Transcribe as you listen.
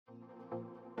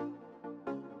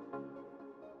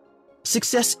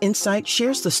Success Insight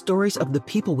shares the stories of the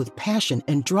people with passion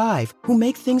and drive who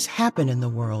make things happen in the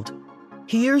world.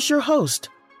 Here's your host,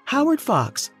 Howard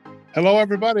Fox. Hello,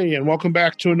 everybody, and welcome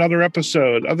back to another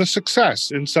episode of the Success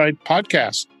Insight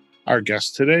podcast. Our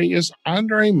guest today is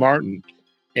Andrée Martin.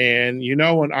 And you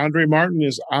know, when Andrée Martin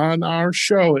is on our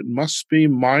show, it must be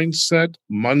Mindset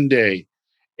Monday.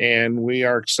 And we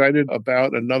are excited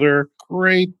about another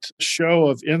great show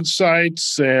of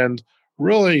insights and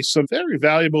really some very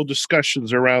valuable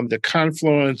discussions around the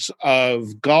confluence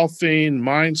of golfing,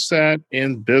 mindset,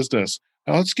 and business.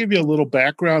 Now, let's give you a little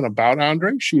background about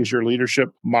Andrée. She is your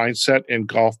leadership, mindset, and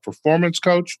golf performance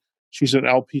coach. She's an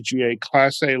LPGA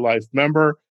Class A Life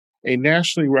member, a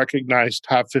nationally recognized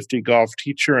top 50 golf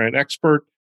teacher and expert,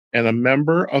 and a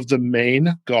member of the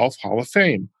Maine Golf Hall of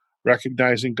Fame.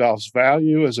 Recognizing golf's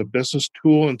value as a business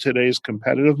tool in today's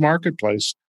competitive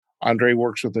marketplace, Andrée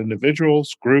works with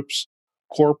individuals, groups,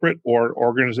 corporate or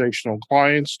organizational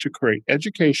clients to create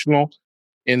educational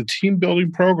and team-building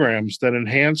programs that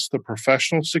enhance the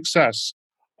professional success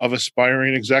of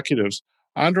aspiring executives.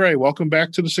 Andrée, welcome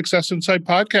back to the Success Insight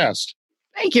podcast.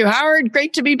 Thank you, Howard.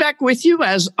 Great to be back with you,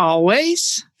 as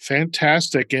always.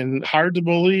 Fantastic. And hard to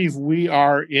believe we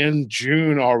are in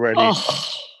June already. Oh,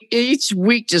 each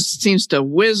week just seems to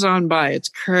whiz on by. It's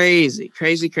crazy,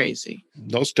 crazy, crazy.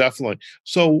 Most definitely.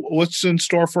 So what's in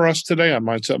store for us today on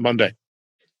Mindset Monday?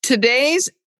 Today's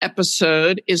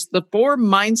episode is the 4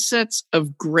 mindsets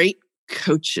of great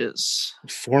coaches.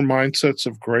 4 mindsets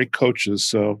of great coaches.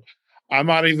 So I'm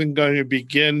not even going to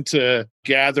begin to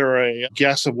gather a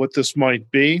guess of what this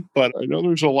might be, but I know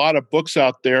there's a lot of books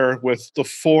out there with the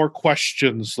 4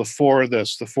 questions, the 4 of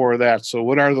this, the 4 of that. So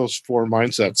what are those 4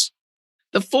 mindsets?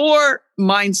 The 4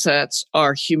 mindsets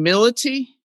are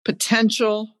humility,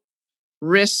 potential,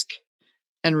 risk,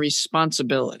 and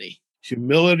responsibility.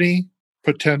 Humility,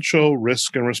 potential,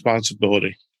 risk, and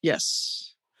responsibility.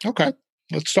 Yes. Okay,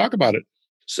 let's talk about it.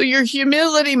 So your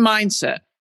humility mindset.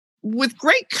 With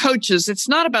great coaches, it's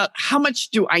not about how much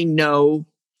do I know,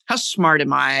 how smart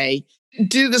am I,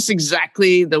 do this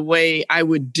exactly the way I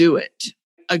would do it.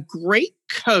 A great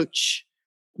coach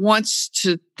wants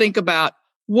to think about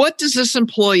what does this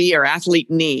employee or athlete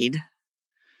need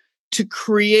to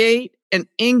create and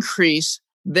increase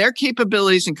their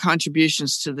capabilities and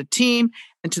contributions to the team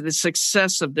and to the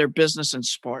success of their business and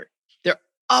sport. They're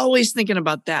always thinking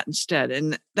about that instead.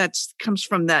 And that comes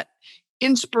from that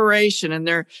inspiration, and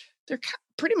they're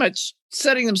pretty much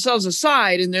setting themselves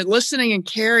aside, and they're listening and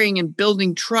caring and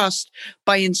building trust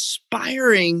by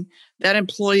inspiring that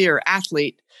employee or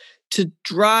athlete to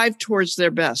drive towards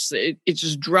their best. It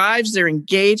just drives their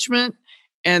engagement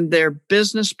and their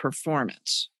business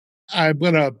performance. I'm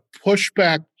going to push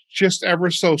back just ever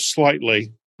so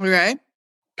slightly. Okay.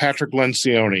 Patrick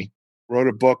Lencioni wrote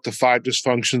a book, The 5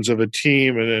 Dysfunctions of a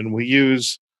Team, and then we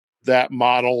use that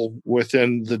model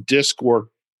within the DISC work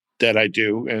that I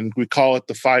do, and we call it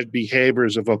the 5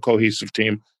 behaviors of a cohesive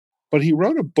team. But he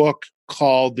wrote a book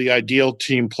called The Ideal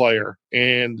Team Player,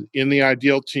 and in the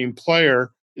ideal team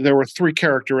player, there were 3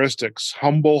 characteristics: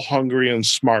 humble, hungry, and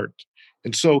smart.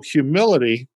 And so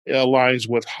humility aligns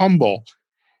with humble.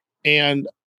 And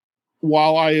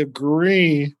while I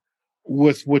agree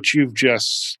with what you've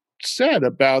just said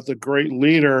about the great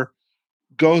leader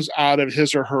goes out of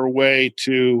his or her way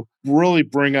to really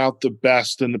bring out the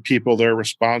best in the people they're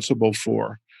responsible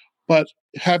for, but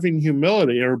having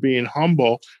humility or being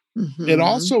humble, it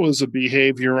also is a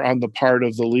behavior on the part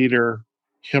of the leader,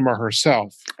 him or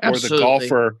herself, Absolutely. or the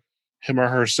golfer, him or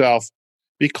herself.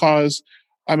 Because,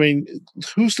 I mean,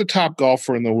 who's the top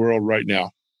golfer in the world right now?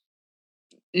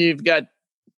 You've got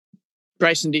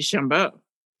Bryson DeChambeau.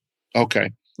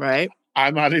 Okay. Right.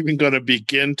 I'm not even going to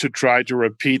begin to try to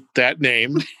repeat that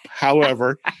name.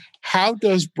 However, how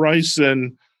does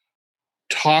Bryson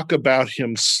talk about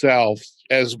himself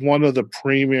as one of the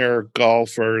premier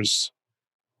golfers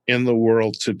in the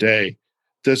world today?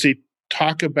 Does he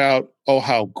talk about, oh,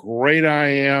 how great I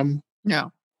am?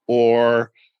 No.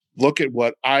 Or look at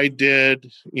what I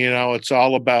did, it's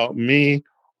all about me?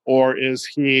 Or is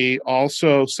he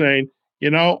also saying,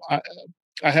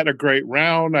 I had a great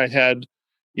round. I had,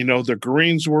 the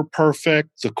greens were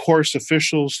perfect. The course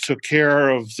officials took care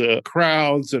of the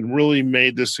crowds and really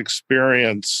made this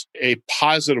experience a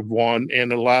positive one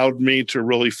and allowed me to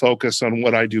really focus on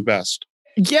what I do best.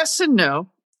 Yes and no,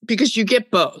 because you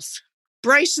get both.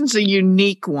 Bryson's a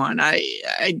unique one.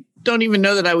 I don't even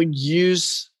know that I would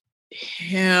use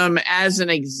him as an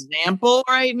example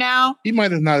right now. He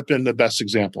might have not been the best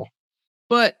example.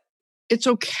 But it's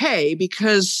okay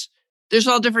because there's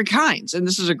all different kinds. And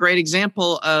this is a great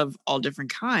example of all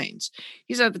different kinds.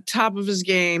 He's at the top of his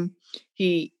game.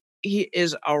 He he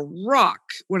is a rock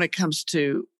when it comes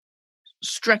to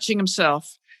stretching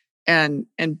himself and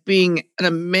being an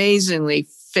amazingly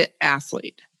fit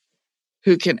athlete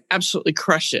who can absolutely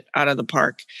crush it out of the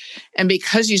park. And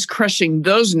because he's crushing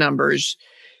those numbers,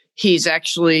 he's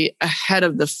actually ahead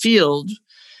of the field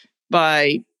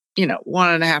by,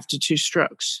 1.5 to 2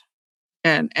 strokes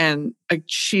and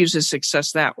achieves his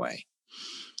success that way.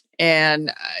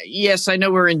 And yes, I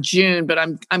know we're in June, but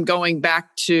I'm going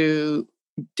back to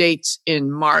dates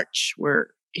in March where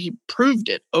he proved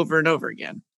it over and over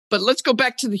again. But let's go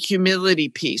back to the humility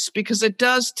piece, because it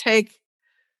does take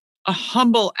a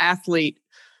humble athlete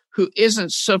who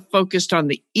isn't so focused on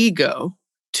the ego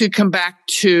to come back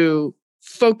to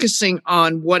focusing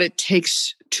on what it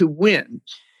takes to win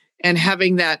and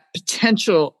having that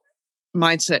potential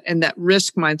mindset and that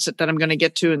risk mindset that I'm going to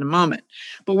get to in a moment.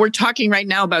 But we're talking right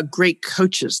now about great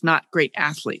coaches, not great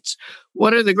athletes.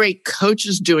 What are the great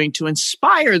coaches doing to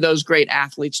inspire those great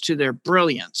athletes to their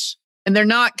brilliance? And they're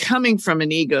not coming from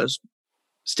an ego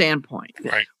standpoint.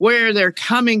 Right. Where they're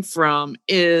coming from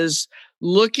is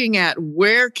looking at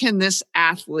where can this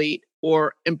athlete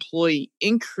or employee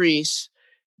increase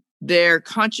their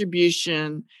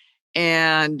contribution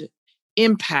and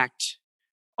impact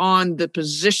on the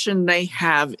position they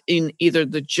have in either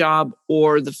the job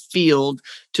or the field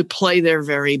to play their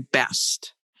very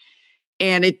best.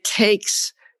 And it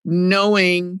takes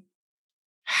knowing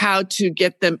how to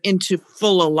get them into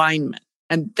full alignment.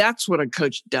 And that's what a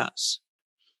coach does.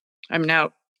 I'm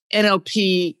now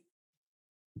NLP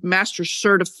master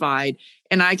certified,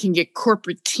 and I can get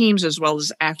corporate teams as well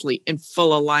as athlete in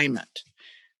full alignment.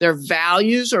 Their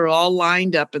values are all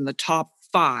lined up in the top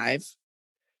 5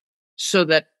 so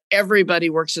that everybody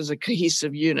works as a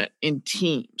cohesive unit in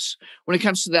teams. When it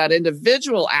comes to that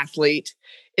individual athlete,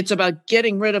 it's about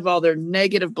getting rid of all their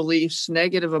negative beliefs,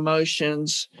 negative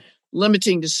emotions,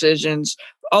 limiting decisions,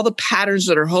 all the patterns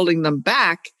that are holding them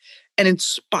back, and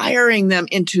inspiring them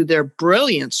into their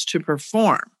brilliance to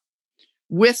perform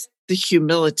with the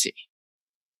humility.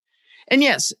 And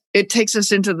yes, it takes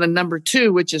us into the number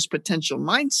 2, which is potential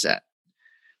mindset.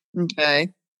 Okay.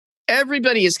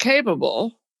 Everybody is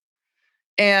capable,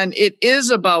 and it is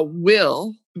about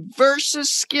will versus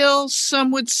skill,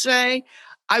 some would say.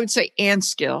 I would say and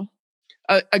skill.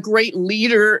 A great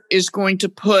leader is going to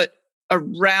put a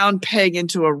round peg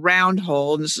into a round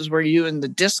hole. And this is where you and the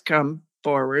disc come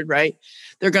forward, right?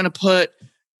 They're going to put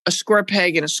a square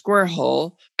peg in a square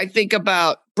hole. I think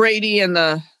about Brady and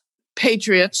the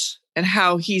Patriots and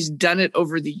how he's done it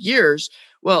over the years.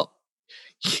 Well,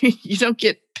 you don't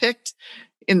get picked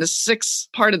in the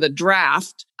 6th part of the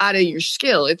draft out of your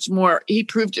skill. It's more, he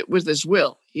proved it with his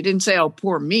will. He didn't say, oh,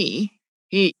 poor me.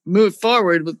 He moved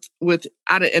forward with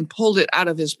out of, and pulled it out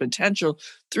of his potential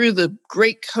through the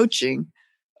great coaching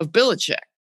of Belichick.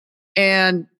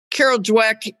 And Carol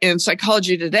Dweck in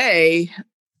Psychology Today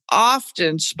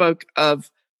often spoke of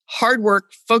hard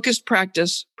work, focused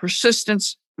practice,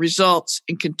 persistence, results,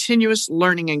 and continuous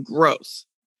learning and growth.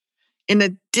 In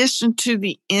addition to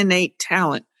the innate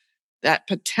talent, that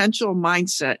potential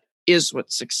mindset is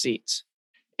what succeeds.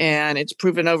 And it's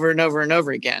proven over and over and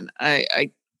over again.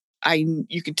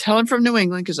 You can tell I'm from New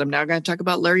England because I'm now going to talk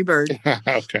about Larry Bird.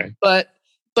 Okay. But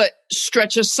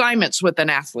stretch assignments with an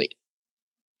athlete.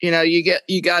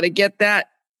 You got to get that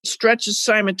stretch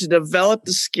assignment to develop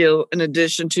the skill in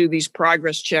addition to these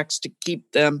progress checks to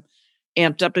keep them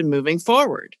amped up and moving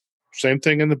forward. Same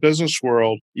thing in the business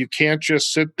world. You can't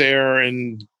just sit there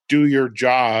and do your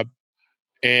job.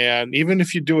 And even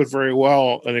if you do it very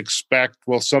well and expect,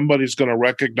 well, somebody's going to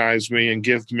recognize me and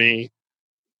give me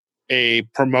a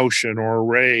promotion or a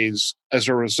raise as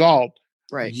a result,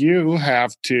 right? You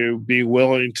have to be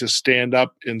willing to stand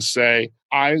up and say,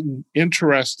 I'm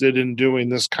interested in doing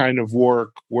this kind of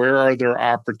work. Where are there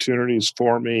opportunities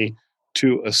for me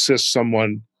to assist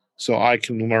someone so I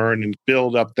can learn and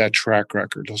build up that track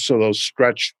record? So those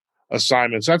stretch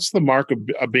assignments, that's the mark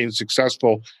of being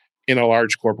successful in a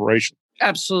large corporation.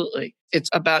 Absolutely. It's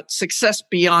about success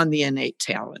beyond the innate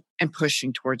talent and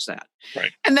pushing towards that.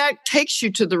 Right. And that takes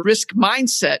you to the risk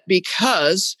mindset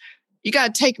because you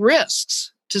got to take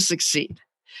risks to succeed.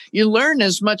 You learn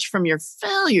as much from your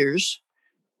failures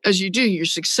as you do your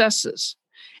successes.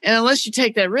 And unless you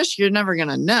take that risk, you're never going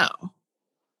to know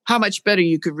how much better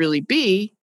you could really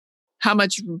be, how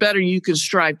much better you can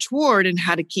strive toward, and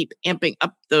how to keep amping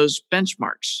up those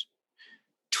benchmarks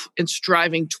and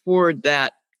striving toward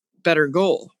that better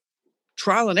goal.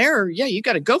 Trial and error, yeah, you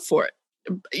got to go for it.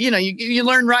 You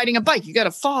learn riding a bike. You got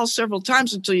to fall several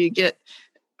times until you get,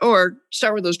 or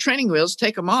start with those training wheels,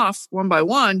 take them off one by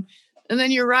one, and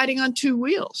then you're riding on 2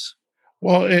 wheels.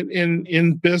 Well,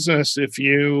 in business, if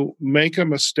you make a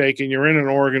mistake and you're in an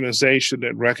organization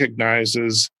that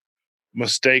recognizes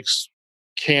mistakes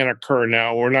can occur.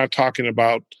 Now, we're not talking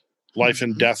about life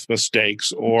and death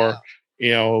mistakes or,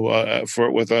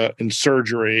 for with in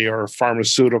surgery or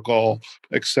pharmaceutical,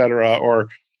 et cetera, or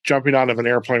jumping out of an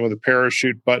airplane with a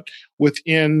parachute, but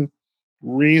within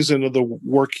reason of the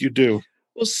work you do.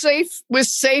 Well, with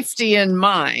safety in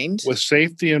mind. With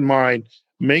safety in mind,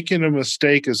 making a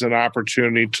mistake is an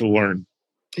opportunity to learn.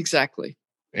 Exactly.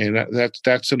 And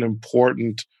that's an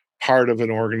important part of an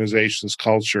organization's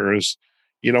culture is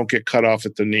you don't get cut off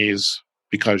at the knees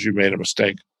because you made a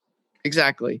mistake.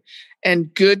 Exactly.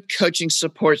 And good coaching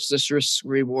supports this risk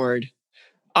reward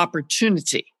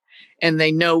opportunity. And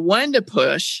they know when to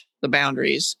push the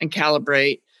boundaries and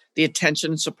calibrate the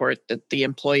attention and support that the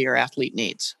employee or athlete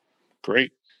needs.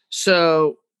 Great.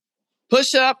 So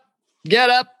push up, get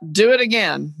up, do it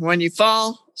again. When you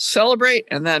fall, celebrate,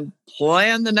 and then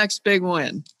plan the next big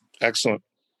win. Excellent.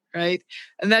 Right?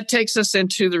 And that takes us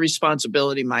into the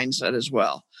responsibility mindset as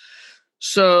well.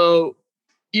 So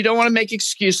you don't want to make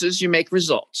excuses, you make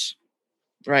results,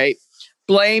 right?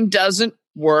 Blame doesn't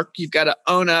work. You've got to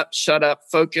own up, shut up,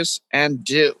 focus, and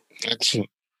do. Excellent.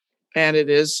 And it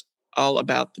is all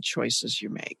about the choices you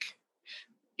make.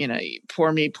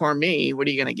 Poor me, what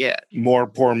are you going to get? More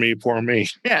poor me, poor me.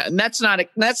 Yeah, and that's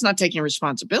not taking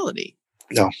responsibility.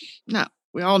 No,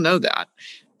 we all know that.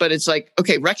 But it's like,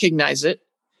 okay, recognize it.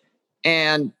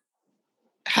 And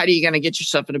how are you going to get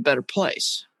yourself in a better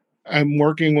place? I'm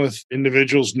working with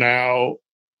individuals now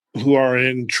who are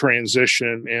in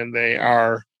transition and they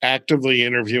are actively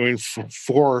interviewing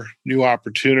for new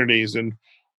opportunities. And,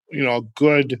 a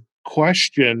good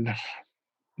question,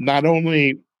 not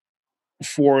only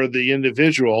for the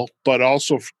individual, but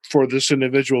also for this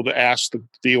individual to ask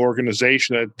the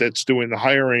organization that's doing the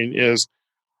hiring is,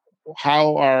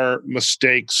 how are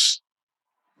mistakes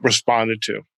responded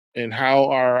to? And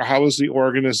how does the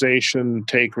organization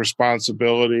take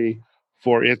responsibility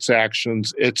for its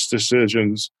actions, its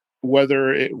decisions,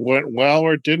 whether it went well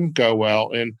or didn't go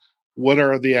well, and what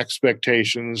are the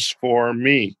expectations for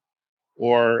me?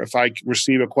 Or if I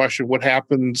receive a question, what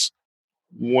happens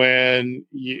when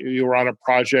you were on a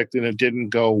project and it didn't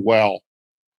go well?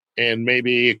 And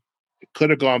maybe it could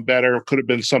have gone better, could have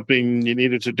been something you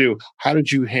needed to do. How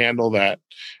did you handle that?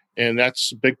 And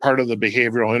that's a big part of the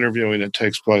behavioral interviewing that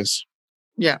takes place.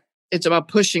 Yeah. It's about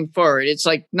pushing forward. It's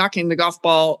like knocking the golf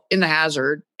ball in the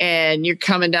hazard and you're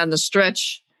coming down the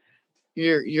stretch.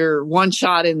 You're one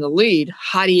shot in the lead.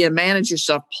 How do you manage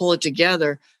yourself, pull it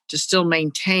together to still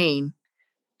maintain,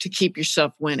 to keep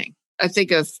yourself winning? I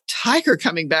think of Tiger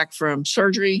coming back from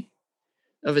surgery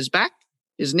of his back,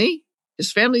 his knee,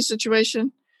 his family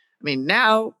situation. I mean,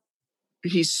 now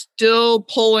he's still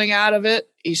pulling out of it.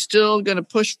 He's still going to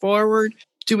push forward.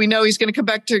 Do we know he's going to come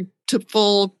back to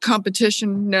full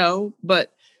competition? No,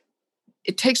 but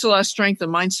it takes a lot of strength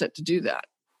and mindset to do that.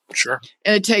 Sure.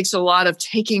 And it takes a lot of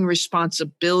taking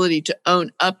responsibility to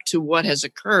own up to what has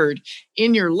occurred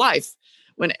in your life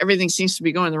when everything seems to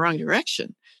be going the wrong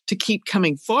direction, to keep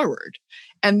coming forward.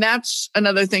 And that's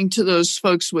another thing to those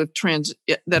folks with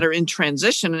that are in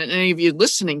transition. And any of you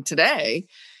listening today,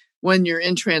 when you're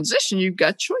in transition, you've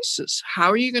got choices. How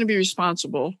are you going to be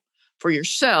responsible for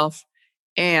yourself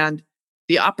and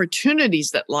the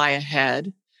opportunities that lie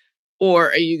ahead?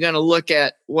 Or are you going to look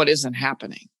at what isn't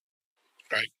happening?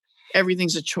 Right.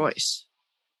 Everything's a choice.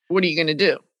 What are you going to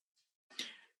do?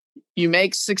 You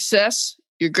make success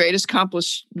your greatest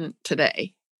accomplishment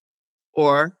today,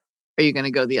 or are you going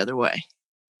to go the other way?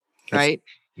 Right?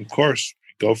 Of course.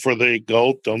 Go for the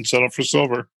gold. Don't settle for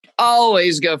silver.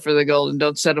 Always go for the gold and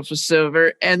don't settle for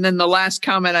silver. And then the last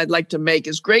comment I'd like to make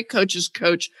is great coaches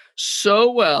coach so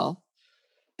well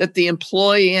that the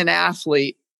employee and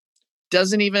athlete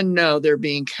doesn't even know they're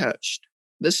being coached.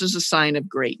 This is a sign of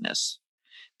greatness.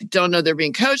 They don't know they're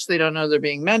being coached. They don't know they're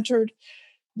being mentored.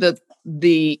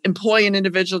 The employee and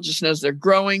individual just knows they're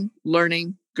growing,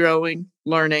 learning.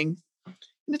 And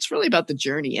it's really about the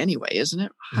journey anyway, isn't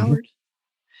it, Howard?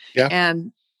 Mm-hmm. Yeah.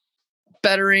 And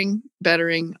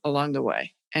bettering along the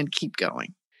way and keep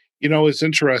going. It's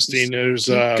interesting. There's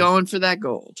going for that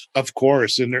gold. Of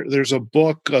course. And there's a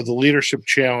book, The Leadership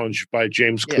Challenge by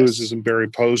James Kouzes and Barry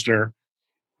Posner.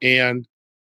 And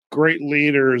great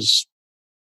leaders,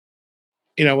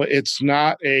 it's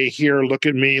not a here, look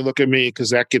at me,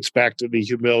 because that gets back to the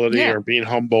humility or being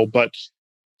humble, but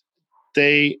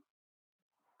they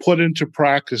put into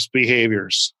practice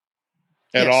behaviors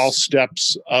at all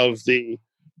steps of the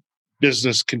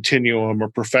business continuum or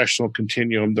professional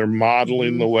continuum. They're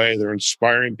modeling the way, they're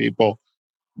inspiring people.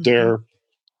 They're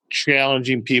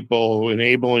challenging people,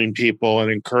 enabling people,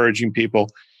 and encouraging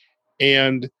people.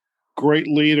 And great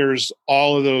leaders,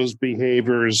 all of those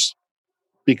behaviors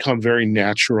become very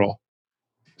natural,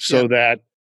 so that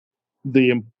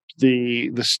the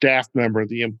staff member,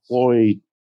 the employee,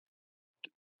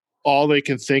 all they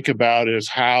can think about is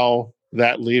how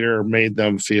that leader made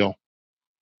them feel.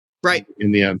 Right.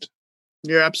 In the end.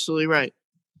 You're absolutely right.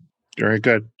 Very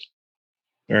good.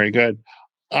 Very good.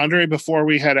 Andrée, before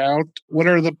we head out, what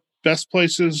are the best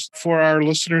places for our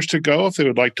listeners to go if they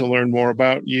would like to learn more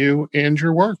about you and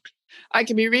your work? I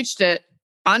can be reached at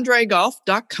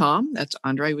andreegolf.com. That's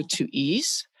Andrée with 2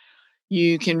 E's.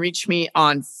 You can reach me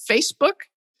on Facebook,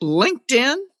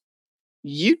 LinkedIn,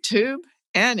 YouTube,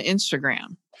 and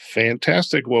Instagram.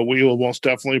 Fantastic. Well, we will most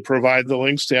definitely provide the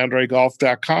links to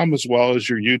andreegolf.com as well as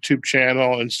your YouTube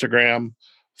channel, Instagram,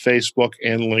 Facebook,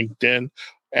 and LinkedIn.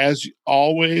 As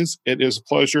always, it is a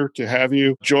pleasure to have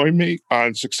you join me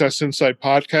on Success Insight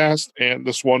Podcast and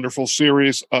this wonderful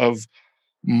series of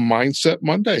Mindset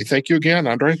Monday. Thank you again,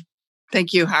 Andrée.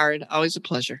 Thank you, Howard. Always a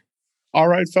pleasure. All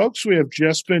right, folks, we have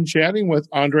just been chatting with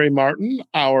Andrée Martin,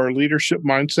 our leadership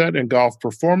mindset and golf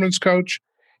performance coach.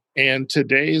 And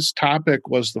today's topic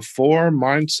was the 4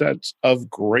 mindsets of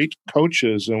great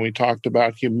coaches. And we talked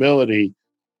about humility,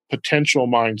 potential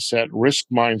mindset, risk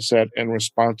mindset, and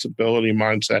responsibility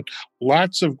mindset.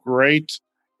 Lots of great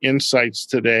insights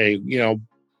today,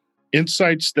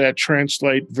 insights that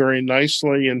translate very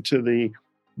nicely into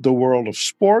the world of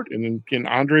sport and in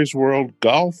Andrée's world,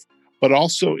 golf, but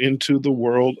also into the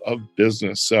world of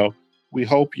business. So we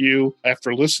hope you,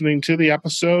 after listening to the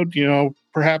episode,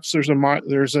 perhaps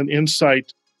there's an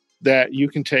insight that you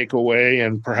can take away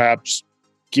and perhaps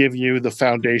give you the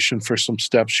foundation for some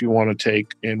steps you want to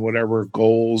take in whatever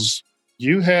goals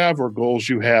you have or goals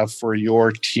you have for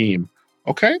your team.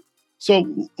 Okay?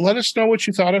 So let us know what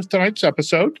you thought of tonight's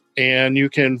episode, and you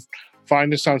can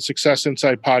find us on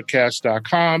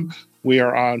successinsightpodcast.com. We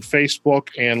are on Facebook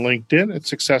and LinkedIn at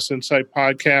Success Insight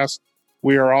Podcast.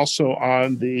 We are also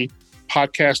on the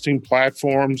podcasting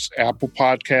platforms, Apple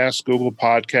Podcasts, Google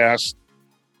Podcasts,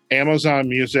 Amazon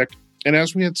Music. And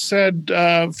as we had said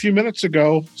a few minutes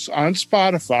ago, on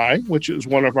Spotify, which is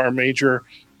one of our major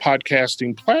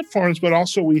podcasting platforms, but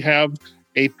also we have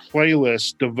a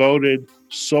playlist devoted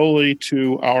solely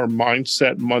to our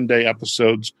Mindset Monday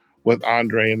episodes with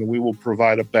Andrée, and we will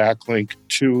provide a backlink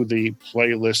to the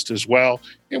playlist as well.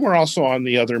 And we're also on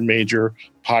the other major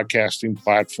podcasting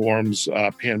platforms,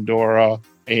 Pandora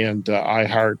and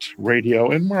iHeart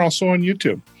Radio, and we're also on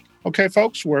YouTube. Okay,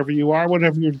 folks, wherever you are,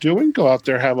 whatever you're doing, go out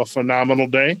there, have a phenomenal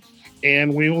day,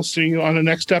 and we will see you on the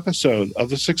next episode of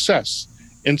the Success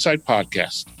Insight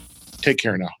Podcast. Take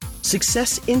care now.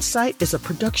 Success Insight is a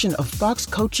production of Fox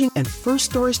Coaching and First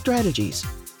Story Strategies.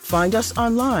 Find us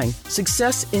online,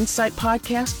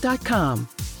 successinsightpodcast.com.